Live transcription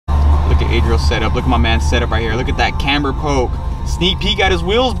Adriel's setup. Look at my man's setup right here. Look at that camber poke. Sneak peek at his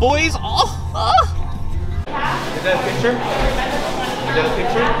wheels, boys. Oh. Is that a picture? Is that a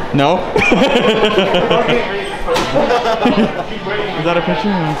picture? No. Is that a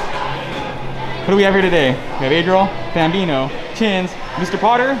picture? What do we have here today? We have Adriel, Bambino, Chins, Mr.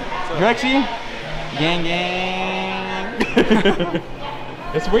 Potter, Drexy, gang gang.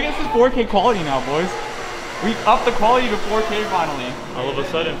 We're getting this 4K quality now, boys. We upped the quality to 4K finally. All of a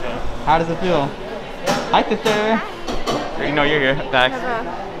sudden, how does it feel? Hi, sister. You know you're here. Thanks.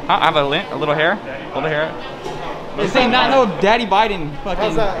 I have a little hair. This ain't not no Daddy Biden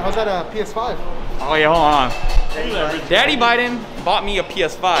fucking. How's that a PS5? Oh yeah, hold on. Daddy Biden bought me a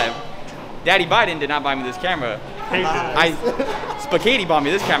PS5. Daddy Biden did not buy me this camera. Spaghetti bought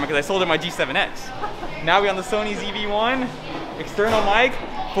me this camera because I sold him my G7X. Now we on the Sony ZV-1, external mic,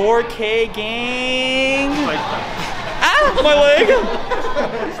 4K gang. Ah, my leg.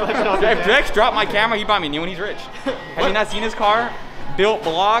 If Drex dropped my camera, he bought me a new one. He's rich. Have you not seen his car? Built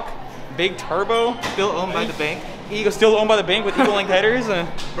block, big turbo. Still owned by the bank. Still owned by the bank with equal length headers.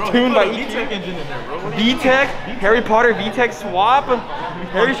 Tuned by VTEC engine in there, bro. VTEC, Harry Potter VTEC swap.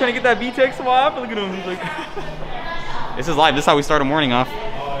 Harry's trying to get that VTEC swap. Look at him. He's like, this is live. This is how we start a morning off.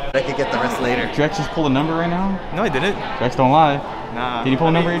 I could get the rest later. Drex just pulled a number right now. No, I didn't. Drex don't lie. Nah. Did he pull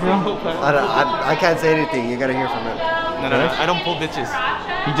a number, Adriel? I can't say anything. You gotta hear from him. No. I don't pull bitches.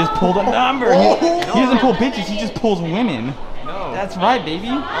 He just pulled a number. He doesn't pull bitches. He just pulls women. No. That's right, baby.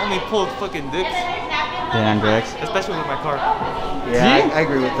 I only pulled fucking dicks. Damn, Drex. Especially with my car. Yeah, I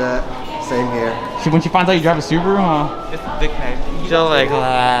agree with that. Same here. When she finds out you drive a Subaru, huh? It's a dick knife. She's like,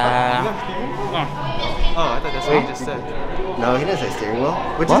 Oh, I thought that's what you just said. No, he didn't say steering wheel.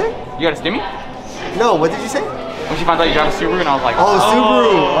 What'd you say? You got a stimmy? No, what did you say? When she finds out you drive a Subaru, and I was like,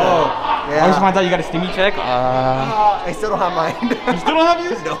 Subaru. Oh, yeah. When she finds out you got a stimmy check, I still don't have mine. You still don't have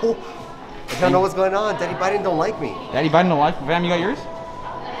yours? No. I don't know what's going on. Daddy Biden don't like me. Daddy Biden don't like me. Fam, you got yours?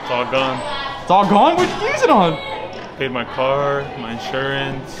 It's all gone. It's all gone? What'd you use it on? Paid my car, my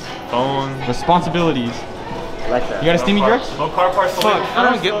insurance, phone. Responsibilities. I like that. You got a stimmy, Drex? No car parts. Fuck, I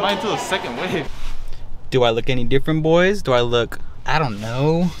don't get mine till the second wave. Do I look any different, boys? Do I look, I don't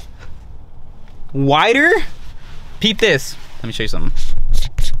know, wider? Peep this. Let me show you something.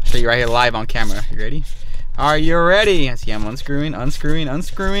 I'll show you right here live on camera. You ready? Are you ready? I see I'm unscrewing. Hold on,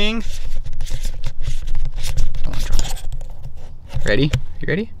 drop it. Ready? You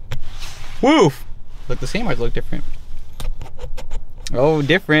ready? Woof! Look the same or look different? Oh,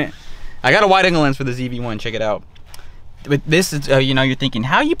 different. I got a wide angle lens for the ZV-1. Check it out. But this is, you know, you're thinking,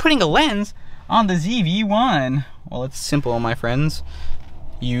 how are you putting a lens on the ZV-1? Well, it's simple, my friends.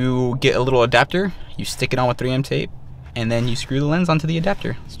 You get a little adapter, you stick it on with 3M tape, and then you screw the lens onto the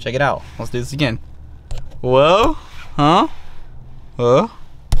adapter. Let's check it out. Let's do this again. Whoa, huh? Whoa.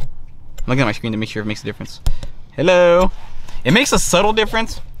 I'm looking at my screen to make sure it makes a difference. Hello. It makes a subtle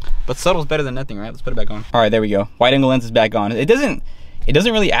difference, but subtle's better than nothing, right? Let's put it back on. All right, there we go. Wide angle lens is back on. It doesn't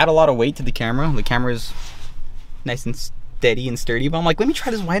really add a lot of weight to the camera. The camera is nice and steady and sturdy, but I'm like, let me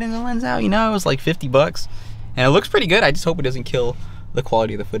try this wide angle lens out. You know, it was like 50 bucks, and it looks pretty good. I just hope it doesn't kill the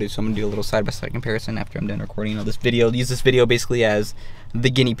quality of the footage. So I'm gonna do a little side-by-side comparison after I'm done recording this video. Use this video basically as the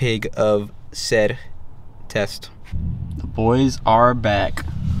guinea pig of said test. The boys are back.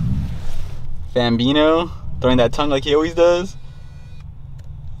 Bambino throwing that tongue like he always does.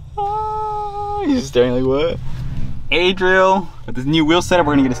 He's just staring like, what? Adriel with this new wheel setup.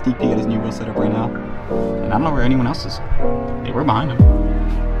 We're gonna get a sneak peek at his new wheel setup right now. And I don't know where anyone else is. Hey, we're behind him.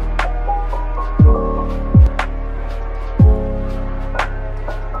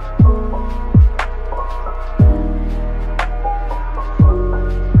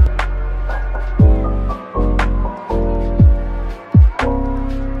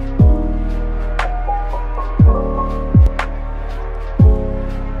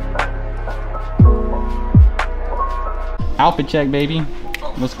 Outfit check, baby.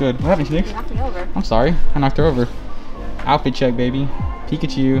 What's good? What happened, Snicks? You knocked me over. I'm sorry. I knocked her over. Outfit check, baby.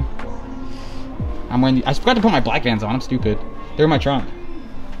 Pikachu. I'm wearing. I forgot to put my black Vans on. I'm stupid. They're in my trunk.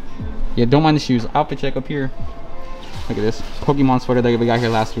 Yeah, don't mind the shoes. Outfit check up here. Look at this Pokemon sweater that we got here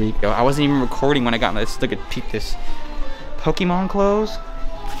last week. Yo, I wasn't even recording when I got this. Look at, peep this. Pokemon clothes.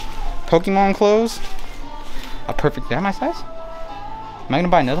 Pokemon clothes. A perfect. Is that my size? Am I gonna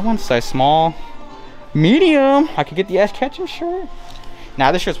buy another one? Size small. Medium. I could get the Ash Ketchum shirt.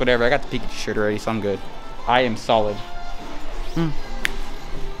 Nah, this shirt's whatever. I got the Pikachu shirt already, so I'm good. I am solid. I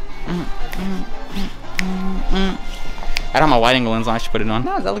don't have my wide angle lens on. I should put it on.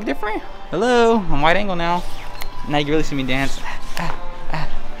 No, does that look different? Hello, I'm wide angle now. Now you can really see me dance.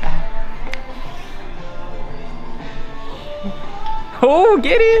 Oh,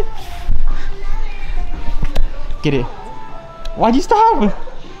 get it. Get it. Why'd you stop?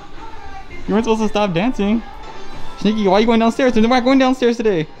 You weren't supposed to stop dancing. Sneaky, why are you going downstairs? We're not going downstairs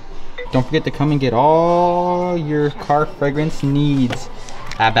today. Don't forget to come and get all your car fragrance needs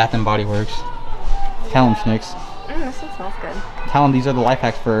at Bath & Body Works. Tell them, Schnicks. This one smells good. Tell them these are the life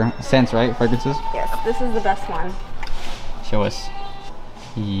hacks for scents, right? Fragrances? Yes, this is the best one. Show us.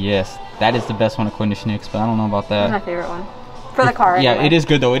 Yes, that is the best one according to Schnicks, but I don't know about that. That's my favorite one. For the car, yeah, anyway. it is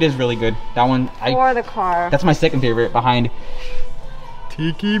good though. It is really good. That one, For the car. That's my second favorite behind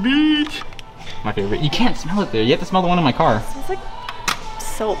Tiki Beach. My favorite. You can't smell it there. You have to smell the one in my car. It smells like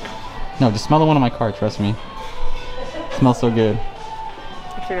soap. No, just smell the one in my car. Trust me. It smells so good.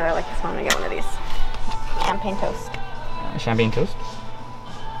 Actually, really like this one. I'm gonna get one of these. Champagne toast. Champagne toast.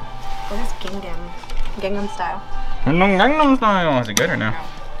 What is Gangnam? Gangnam style. Gangnam style. Is it good or no?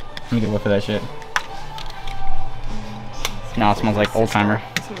 Let me get a whiff of that shit. No, it smells like old timer.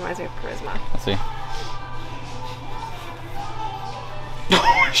 This one reminds me of Charisma. Let's see.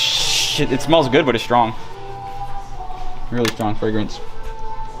 Oh shit! It smells good, but it's strong. Really strong fragrance.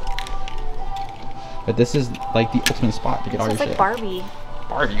 But this is like the ultimate spot to get all your shit. It's like Barbie.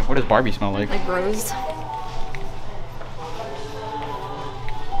 Barbie? What does Barbie smell like? Like rose.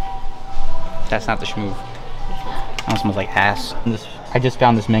 That's not the schmoove. That one smells like ass. I just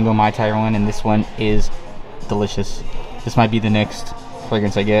found this mango Mai Tai one, and this one is delicious. This might be the next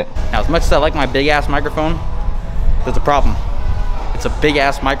fragrance I get. Now, as much as I like my big ass microphone, there's a problem. It's a big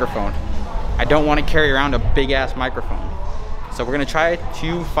ass microphone. I don't want to carry around a big ass microphone. So we're gonna try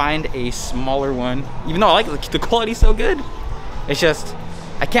to find a smaller one. Even though I like the quality's so good, it's just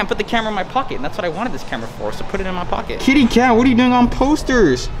I can't put the camera in my pocket, and that's what I wanted this camera for. So put it in my pocket. Kitty cat, what are you doing on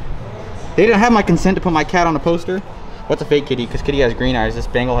posters? They didn't have my consent to put my cat on a poster. What's a fake kitty? Because kitty has green eyes. This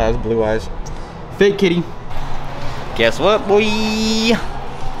Bengal has blue eyes. Fake kitty. Guess what, boy? We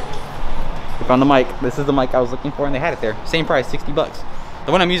found the mic. This is the mic I was looking for, and they had it there. Same price, 60 bucks.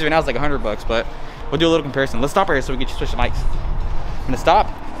 The one I'm using right now is like 100 bucks, but we'll do a little comparison. Let's stop right here so we can switch the mics. I'm gonna stop,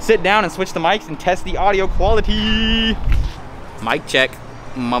 sit down, and switch the mics and test the audio quality. Mic check.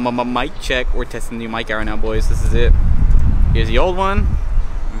 Mic check. We're testing the new mic out right now, boys. This is it. Here's the old one.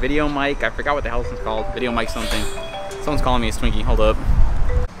 Video mic. I forgot what the hell this one's called. Video mic something. Someone's calling me a Twinkie. Hold up.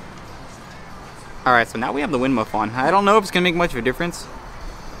 Alright, so now we have the wind muff on. I don't know if it's gonna make much of a difference.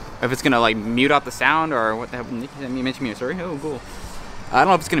 If it's gonna like mute out the sound or what the hell. Nikki sent me, mentioned me, sorry. Oh, cool. I don't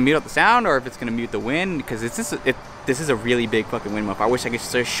know if it's gonna mute out the sound or if it's gonna mute the wind, because this is a really big fucking wind muff. I wish I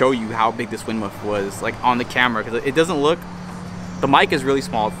could show you how big this wind muff was like on the camera, because it doesn't look. The mic is really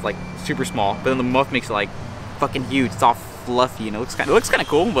small. It's like super small, but then the muff makes it like fucking huge. It's all fluffy and it looks kind of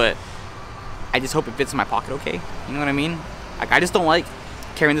cool, but I just hope it fits in my pocket okay. You know what I mean? Like I just don't like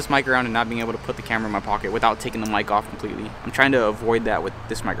carrying this mic around and not being able to put the camera in my pocket without taking the mic off completely. I'm trying to avoid that with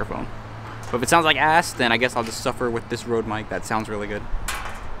this microphone. But if it sounds like ass, then I guess I'll just suffer with this Rode mic. That sounds really good.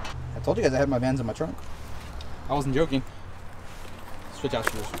 I told you guys I had my Vans in my trunk. I wasn't joking. Switch out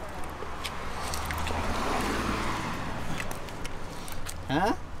shoes.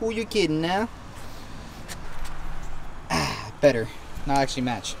 Huh? Who you kidding now? Ah, better. Not actually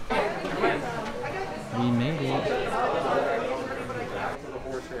match. We made it.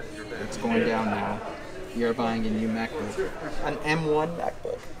 It's going down now. You're buying a new MacBook. An M1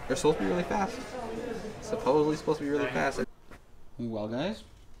 MacBook. They're supposed to be really fast. Supposedly supposed to be really fast. Well, guys,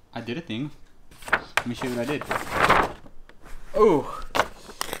 I did a thing. Let me show you what I did. Oh,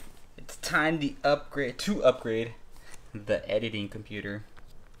 it's time to upgrade the editing computer.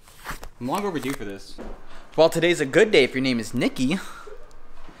 I'm long overdue for this. Well, today's a good day if your name is Nikki.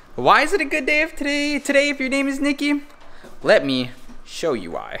 Why is it a good day today if your name is Nikki? Let me show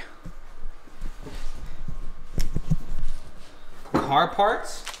you why. Car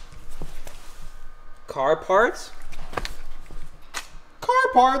parts. Car parts.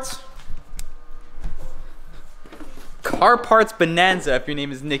 Car parts. Car parts bonanza if your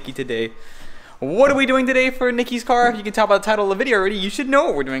name is Nikki today. What are we doing today for Nikki's car? If you can tell by the title of the video already, you should know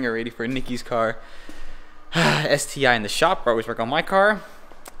what we're doing already for Nikki's car. STi in the shop. I always work on my car.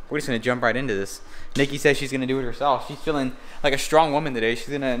 We're just gonna jump right into this. Nikki says she's gonna do it herself. She's feeling like a strong woman today. She's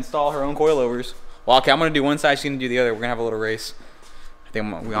gonna install her own coilovers. Well, okay, I'm gonna do one side. She's gonna do the other. We're gonna have a little race. I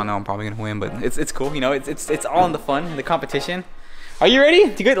think we all know I'm probably gonna win, but it's cool. You know, it's all in the fun, the competition. Are you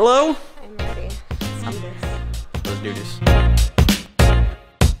ready to get low? I'm ready. Let's do this. Let's do this.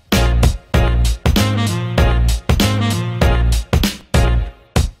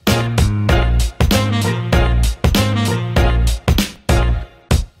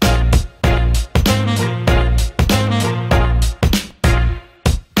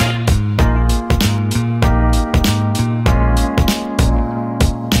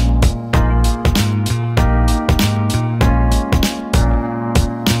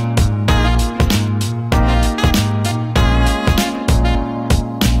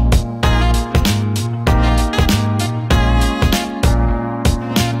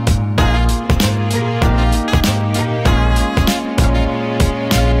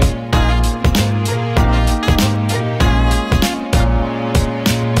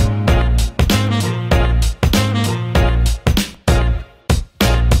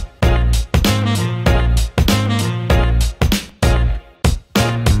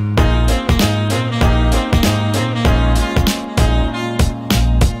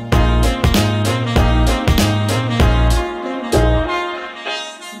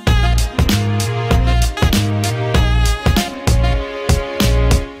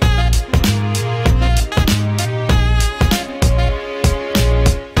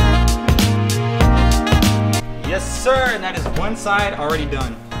 side already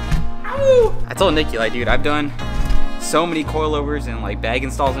done. Ow! I told Nikki, like, dude, I've done so many coilovers and like bag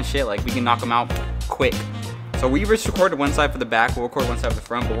installs and shit, like we can knock them out quick. So we just recorded one side for the back, we'll record one side for the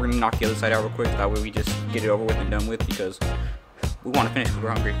front, but we're gonna knock the other side out real quick. That way we just get it over with and done with, because we want to finish because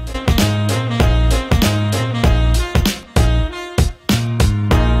we're hungry.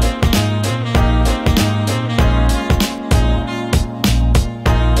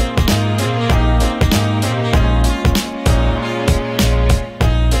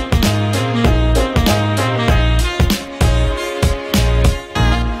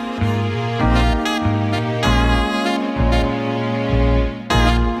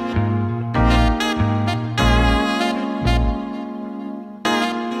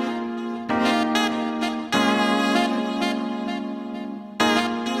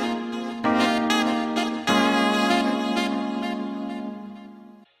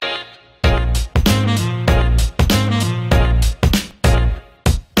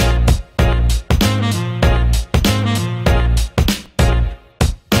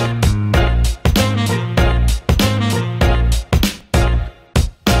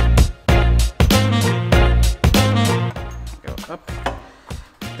 Up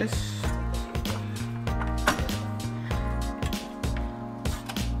this.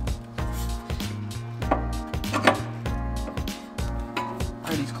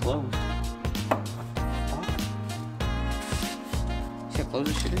 Are these closed? See how closed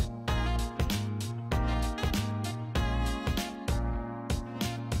this shit is?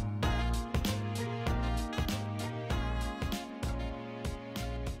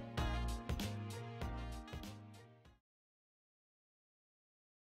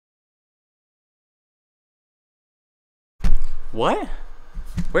 What?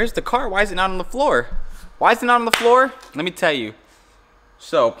 Where's the car? Why is it not on the floor? Why is it not on the floor? Let me tell you.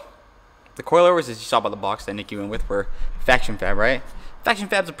 So, the coilovers, as you saw by the box that Nikki went with, were Faction Fab, right? Faction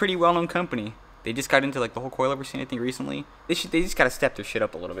Fab's a pretty well-known company. They just got into like the whole coilover scene, I think, recently. They just gotta step their shit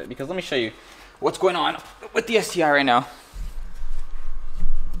up a little bit, because let me show you what's going on with the STi right now.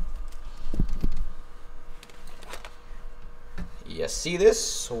 You see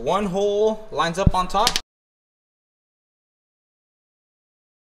this? One hole lines up on top.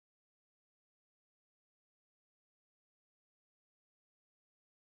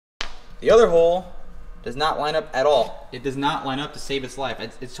 The other hole does not line up at all. It does not line up to save its life.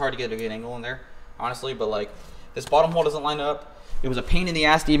 It's hard to get a good angle in there, honestly, but like this bottom hole doesn't line up. It was a pain in the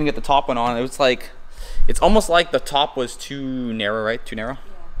ass to even get the top one on. It was like, it's almost like the top was too narrow, right? Too narrow?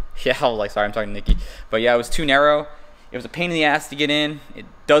 Yeah, I was like, sorry, I'm talking to Nikki. But yeah, it was too narrow. It was a pain in the ass to get in. It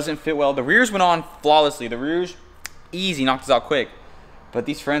doesn't fit well. The rears went on flawlessly. The rears, easy, knocked us out quick. But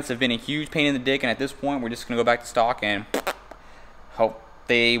these fronts have been a huge pain in the dick, and at this point, we're just gonna go back to stock and hope.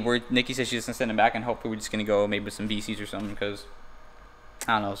 Nikki said she's just gonna send them back, and hopefully we're just gonna go maybe with some VCs or something, because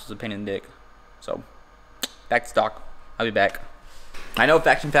I don't know, this was a pain in the dick. So back to stock. I'll be back. I know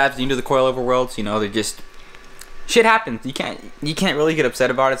Faction Fab's new to the coilover world, so you know, they're just, shit happens. You can't really get upset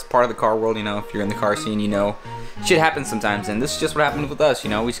about it. It's part of the car world, you know. If you're in the car scene, you know, shit happens sometimes, and this is just what happened with us. You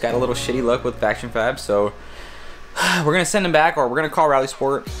know, we just got a little shitty luck with Faction Fab, so we're gonna send them back, or we're gonna call Rally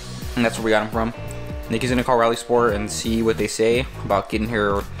Sport, and that's where we got them from. Nikki's gonna call Rally Sport and see what they say about getting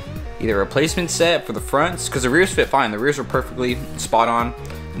her either a replacement set for the fronts, because the rears fit fine. The rears were perfectly spot on,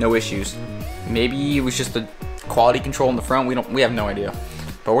 no issues. Maybe it was just the quality control in the front. We have no idea.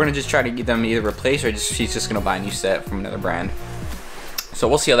 But we're gonna just try to get them either replaced, or she's just gonna buy a new set from another brand. So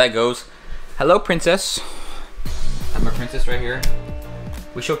we'll see how that goes. Hello, Princess. I have my princess right here.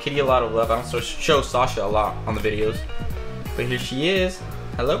 We show Kitty a lot of love. I don't show Sasha a lot on the videos, but here she is.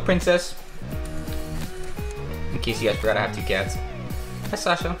 Hello, Princess. In case you guys forgot, I have two cats. Hi,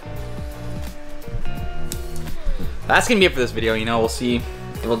 Sasha. That's gonna be it for this video. You know, we'll see.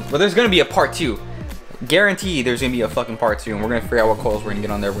 Well, there's gonna be a part 2. Guarantee there's gonna be a fucking part 2, and we're gonna figure out what coils we're gonna get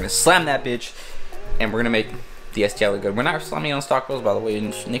on there. We're gonna slam that bitch, and we're gonna make the STi look good. We're not slamming on stock wheels, by the way,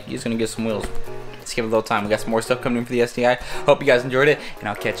 and Nikki's gonna get some wheels. Let's give it a little time. We got some more stuff coming in for the STi. Hope you guys enjoyed it, and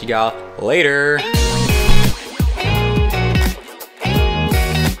I'll catch you all later.